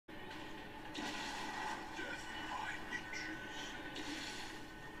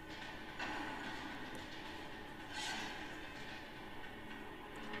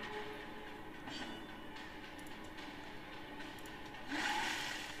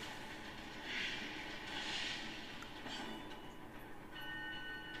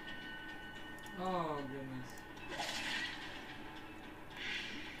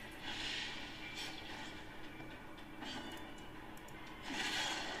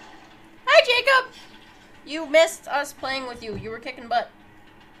Jacob! You missed us playing with you. You were kicking butt.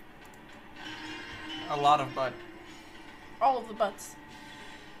 A lot of butt. All of the butts.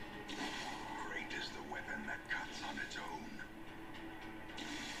 Great is the weapon that cuts on its own.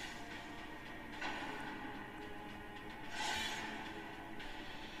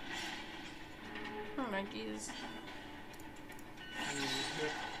 Oh my Jesus.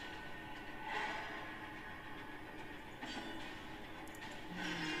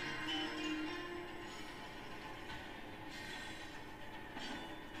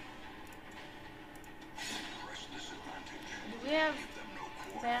 Crush this advantage. Do we have Give them no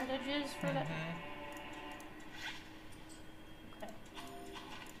quarter. bandages for that? Okay.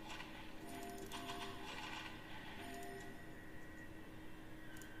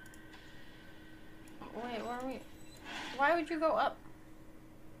 Wait, where are we? Why would you go up?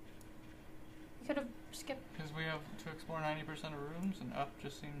 You could have skipped. Because we have to explore 90% of rooms, and up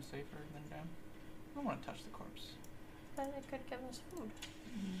just seems safer than down. I don't want to touch the corpse. But it could give us food.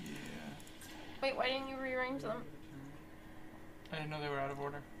 Yeah. Wait, why didn't you rearrange them? I didn't know they were out of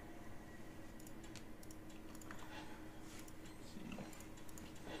order. Let's see.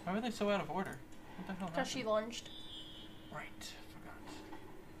 Why were they so out of order? What the hell Because she happened? lunged. Right,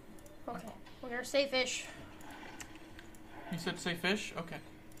 forgot. Okay. We are safe-ish. You said say fish? Okay.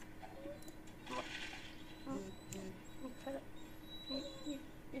 You could have.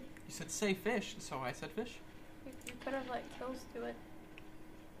 You said say fish, so I said fish? You could have let kills do it.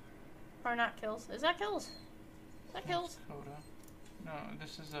 Or not kills. Is that kills? Is that kills? Coda. No,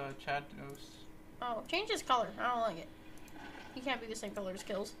 this is Chad Dose. Oh, change his color. I don't like it. He can't be the same color as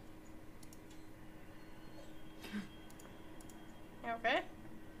kills. You okay?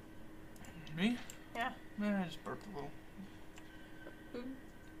 Me? Yeah. I just burped a little.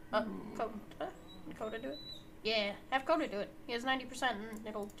 Coda do it? Yeah, have Coda do it. He has 90% and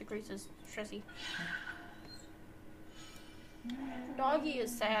it'll decrease his stressy. Doggy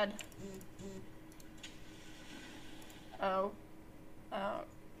is sad. Oh. Oh.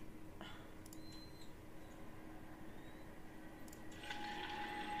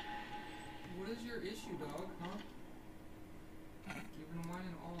 What is your issue, dog? Huh? You've been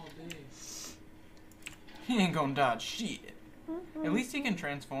whining all day. He ain't gonna dodge shit. At least he can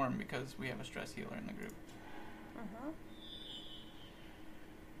transform because we have a stress healer in the group. Uh-huh.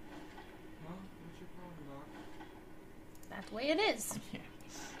 Huh? What's your problem, dog? That's the way it is. Yeah.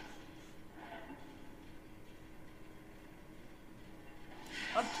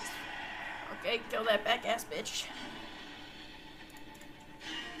 Okay, kill that back ass bitch.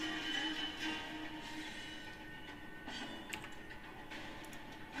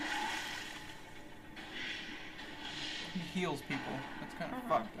 He heals people. That's kind of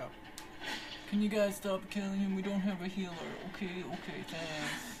fucked up. Can you guys stop killing him? We don't have a healer. Okay,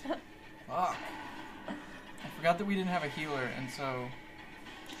 thanks. Fuck. I forgot that we didn't have a healer, and so...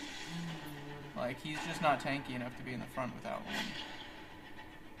 Like, he's just not tanky enough to be in the front without one.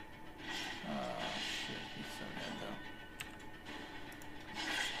 Shit, he's so dead, though.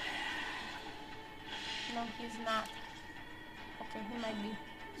 No, he's not. Okay, he might be.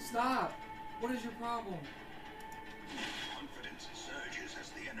 Stop! What is your problem? Confidence surges as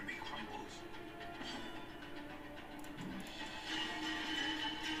the enemy crumbles.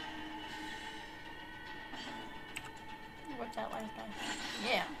 What's that last guy?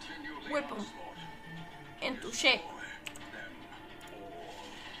 Yeah. Continually Whip him onslaught. into shape. Destroy them all.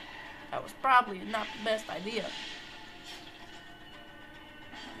 That was probably not the best idea.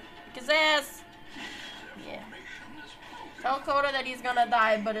 Kick his ass! Yeah. Formation is broken. Tell Coda that he's gonna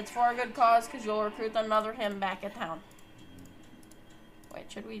die, but it's for a good cause, because you'll recruit another him back at town. Wait,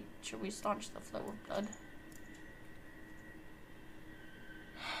 should we staunch the flow of blood?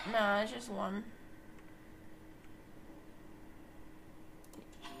 Nah, it's just one.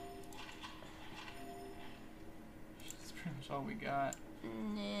 That's pretty much all we got.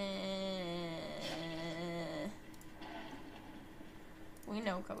 Nah. We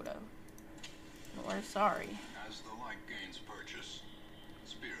know Coda. We're sorry. As the light gains purchase,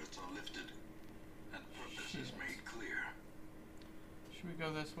 spirits are lifted, and purpose is Shit. made clear. Should we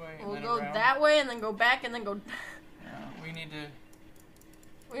go this way and We'll then go around? that way and then go back and then go... We need to...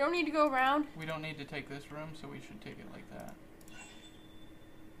 We don't need to go around. We don't need to take this room, so we should take it like that.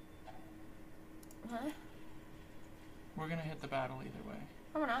 Huh? We're gonna hit the battle either way.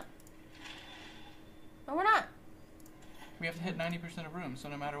 No, we're not. No, we're not. We have to hit 90% of rooms, so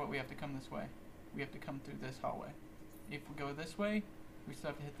no matter what, we have to come this way. We have to come through this hallway. If we go this way, we still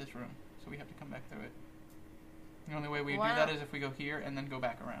have to hit this room, so we have to come back through it. The only way we do Why that not? is if we go here and then go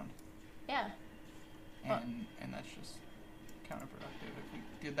back around. Yeah. And that's just counterproductive. If we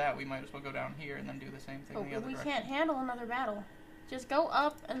did that, we might as well go down here and then do the same thing Oh, the other we direction. can't handle another battle. Just go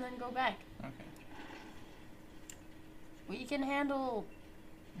up and then go back. Okay. We can handle...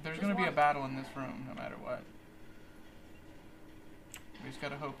 There's Just going to be a one. battle in this room, no matter what. We just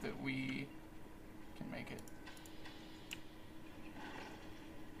gotta hope that we can make it.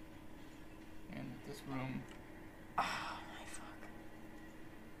 And this room... Oh, my fuck.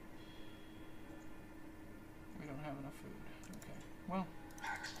 We don't have enough food. Okay. Well,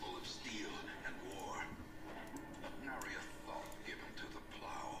 Packs full of steel and war. Nary a thought given to the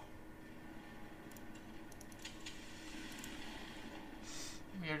plow.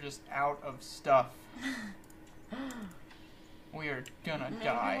 we are just out of stuff. We are gonna Maybe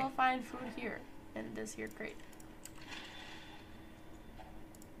die. we'll find food here in this here crate.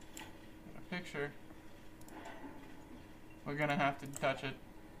 Got a picture. We're gonna have to touch it.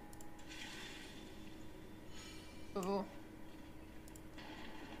 Ooh.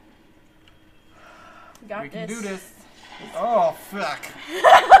 We got We can this. do this. Oh, fuck.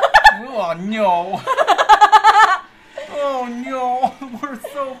 Oh, no. Oh, no. We're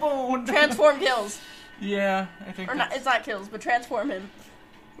so boned. Transform kills. Yeah, I think Or not, that's... it's not kills, but transform him.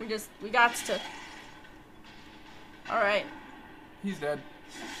 We got to. Alright. He's dead.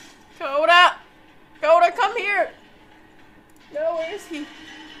 Coda! Coda, come here! No, where is he?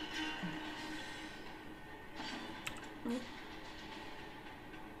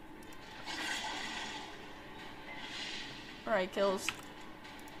 Alright, kills.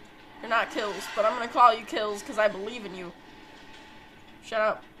 You're not kills, but I'm gonna call you kills because I believe in you. Shut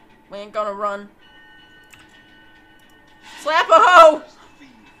up. We ain't gonna run. Slap a hoe! As the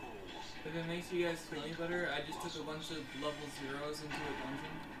fiend falls, If it makes you guys feel any better, I just took a bunch of level 0s into a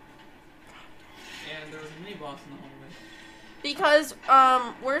dungeon. And there was a mini boss in the hallway. Because,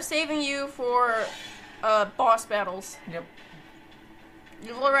 we're saving you for, boss battles. Yep.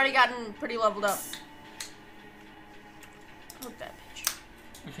 You've already gotten pretty leveled up. Look that bitch.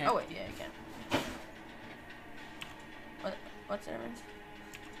 We can't. Oh wait, yeah, you can. What's it?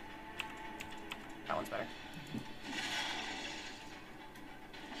 That one's better.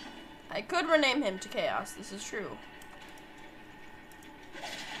 I could rename him to Chaos, this is true.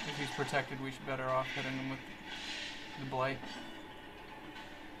 If he's protected, we should better off hitting him with the blight.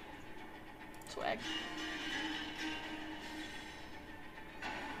 Swag.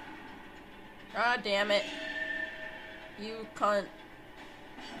 Ah, damn it. You cunt.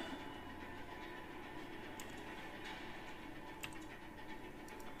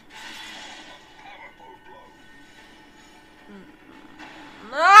 powerful blow.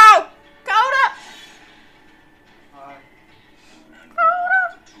 No! Coda! And Coda!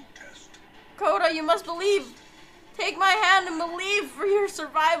 the true test. Coda, you must believe. Take my hand and believe for your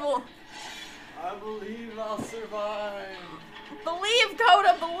survival. I believe I'll survive. Believe,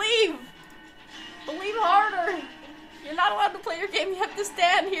 Coda, believe! Believe harder! You're not allowed to play your game, you have to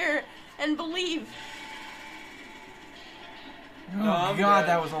stand here and believe. Oh, I'm God, dead.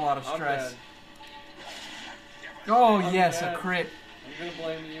 that was a lot of I'm stress. dead. Oh, I'm yes, dead. a crit. I'm gonna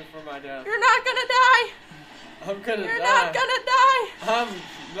blame you for my death. You're not gonna die! I'm gonna You're die. not gonna die!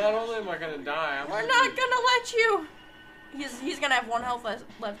 Not only am I gonna die, We're not gonna let you! He's gonna have 1 health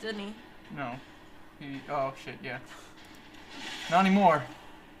left, isn't he? No. Oh, shit, yeah. Not anymore.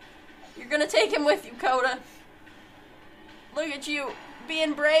 You're gonna take him with you, Coda. Look at you,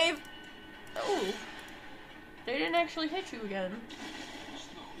 being brave. Oh. They didn't actually hit you again.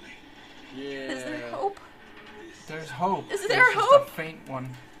 Slowly. Yeah. Is there hope? There's hope. Is there There's just hope? a faint one.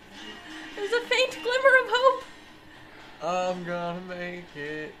 There's a faint glimmer of hope. I'm gonna make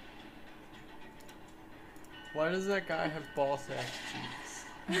it. Why does that guy have ball sack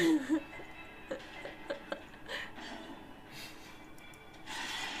cheeks?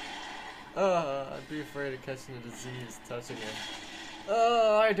 I'd be afraid of catching a disease touching him.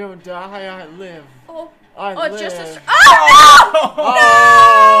 I don't die, I live. Oh, I oh, live. it's just a. Oh no!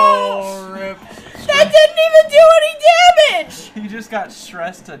 Oh, rip. That didn't even do any damage. He just got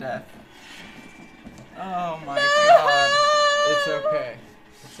stressed to death. Oh my No! God. It's okay.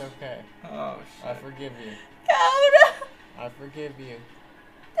 It's okay. Oh I shit. forgive you. Coda. I forgive you.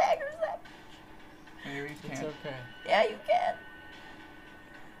 Daggers up. Maybe we It's can't. okay. Yeah, you can.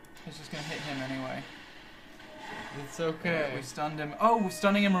 It's just gonna hit him anyway. It's okay. We stunned him. Oh,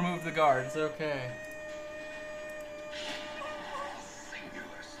 stunning him removed the guard. It's okay.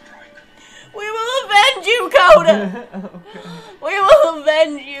 Singular strike. We will avenge you, Coda. Okay. We will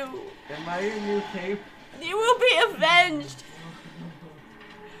avenge you. Am I your new cape? You will be avenged.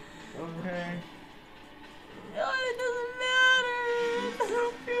 Okay. No, it doesn't matter.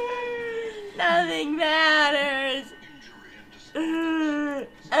 Nothing matters. Injury and disability.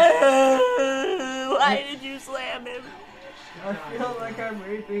 Why did you slam him? I feel like I'm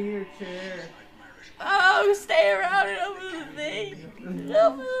raping your chair. Oh, stay around and open the thing. Open the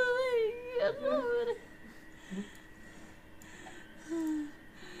thing. Open it.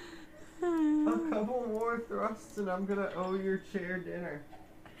 A couple more thrusts and I'm gonna owe your chair dinner.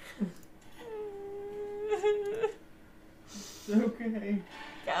 It's okay.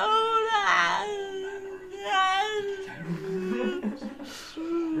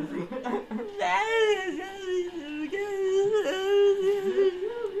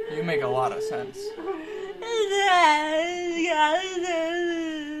 You make a lot of sense.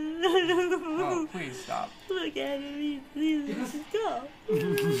 Oh, please stop. Look at me, please stop.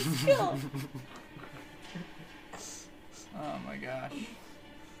 Stop. Oh my gosh.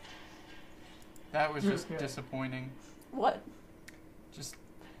 That was just disappointing. What? Just,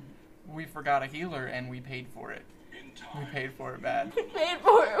 we forgot a healer and we paid for it. In We time, paid for it bad. Paid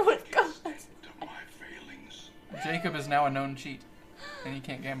for it with God. to my failings. Jacob is now a known cheat, and he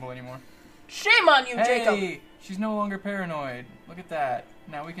can't gamble anymore. Shame on you, Jacob. Hey, she's no longer paranoid. Look at that.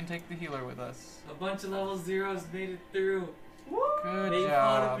 Now we can take the healer with us. A bunch of level zeros made it through. Good They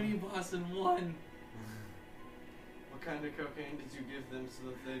fought a job. mini boss and won. What kind of cocaine did you give them so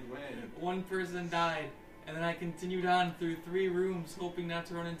that they'd win? One person died, and then I continued on through 3 rooms, hoping not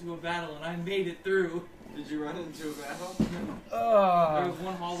to run into a battle, and I made it through. Did you run into a battle? There Oh, was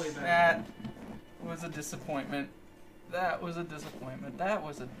one hallway back. that was a disappointment. That was a disappointment. That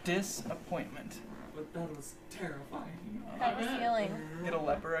was a disappointment. But that was terrifying. I have a feeling. Get a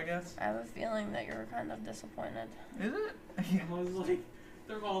leper, I guess. I have a feeling that you're kind of disappointed. Is it? I was like,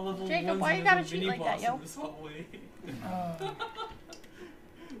 they're all level Jacob, 1s why and you there's gotta a cheat mini like that, boss yo? in this hallway. Oh.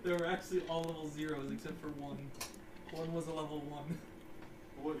 They were actually all level zeros except for one. One was a level 1.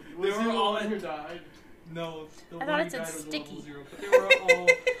 Was They he were the all one in- who died? No, the I one thought who it said died was a sticky. level 0. But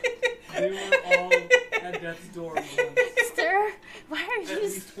they were all at death's door once. Sir, why are At you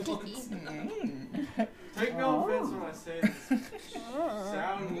least sticky? once. Mm. Take no offense when I say this. Oh.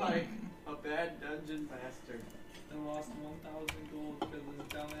 Sound like a bad dungeon master. I lost 1,000 gold because this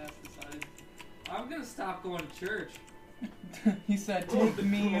dumbass decided I'm gonna stop going to church. He said, take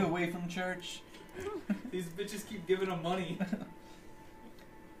me away from church. These bitches keep giving him money.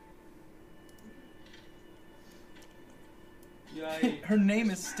 Yikes. Her name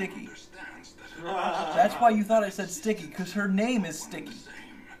is Sticky. Understands that That's why you thought I said Sticky, because her name is Sticky.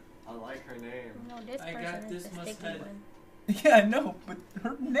 I like her name. No, this I got person is this the much sticky head. one. Yeah, I know, but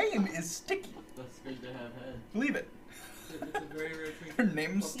her name is Sticky. That's good to have head. Believe it. It's a very rare thing. Her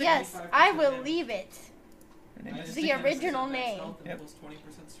name's Sticky. Yes, 75% I will damage. leave it. Her name I is just The Sticky. think original 90% name. health and Yep. plus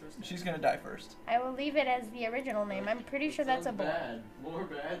 20% stress damage. She's gonna die first. I will leave it as the original name. I'm pretty sure that's a Sounds boy. bad. More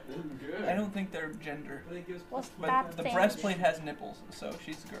bad than good. I don't think they're gender. But it gives Well, plus stop But the saying breastplate has nipples, so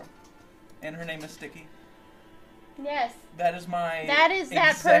she's a girl. And her name is Sticky. Yes, That is my that is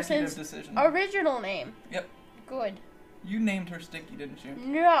that executive person's decision. original name. Yep. Good. You named her Sticky, didn't you?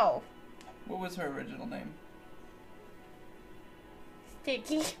 No. What was her original name?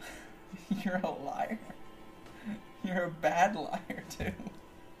 Sticky. You're a liar. You're a bad liar, too.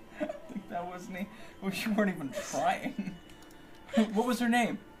 I think that wasn't e- well, you weren't even trying. What was her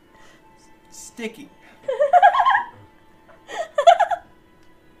name? Sticky.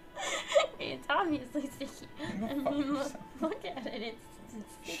 It's obviously sticky. Go I fuck mean, yourself. look at it.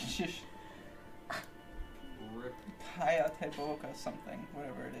 It's sticky. Shish. Rip. Kaya Teboka something,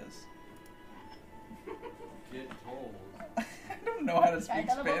 whatever it is. Get told. I don't know how to speak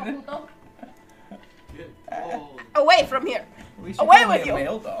Spanish. Get told. Away from here. At least Away you call me with a you.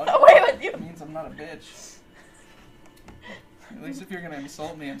 male dog. Away with you. It means I'm not a bitch. At least if you're gonna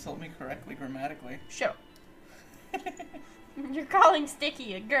insult me correctly grammatically. Sure. You're calling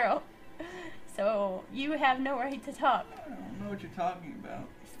Sticky a girl. So you have no right to talk. I don't know what you're talking about.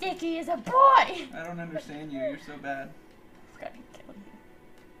 Sticky is a boy. I don't understand you. You're so bad. Gotta kill you.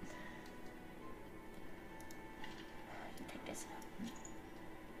 You take this.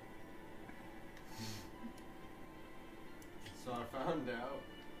 So I found out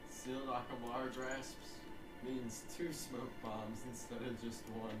sealed Akamar grasps means 2 smoke bombs instead of just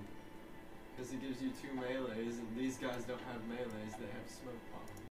 1. Because it gives you 2 melees, and these guys don't have melees, they have smoke bombs.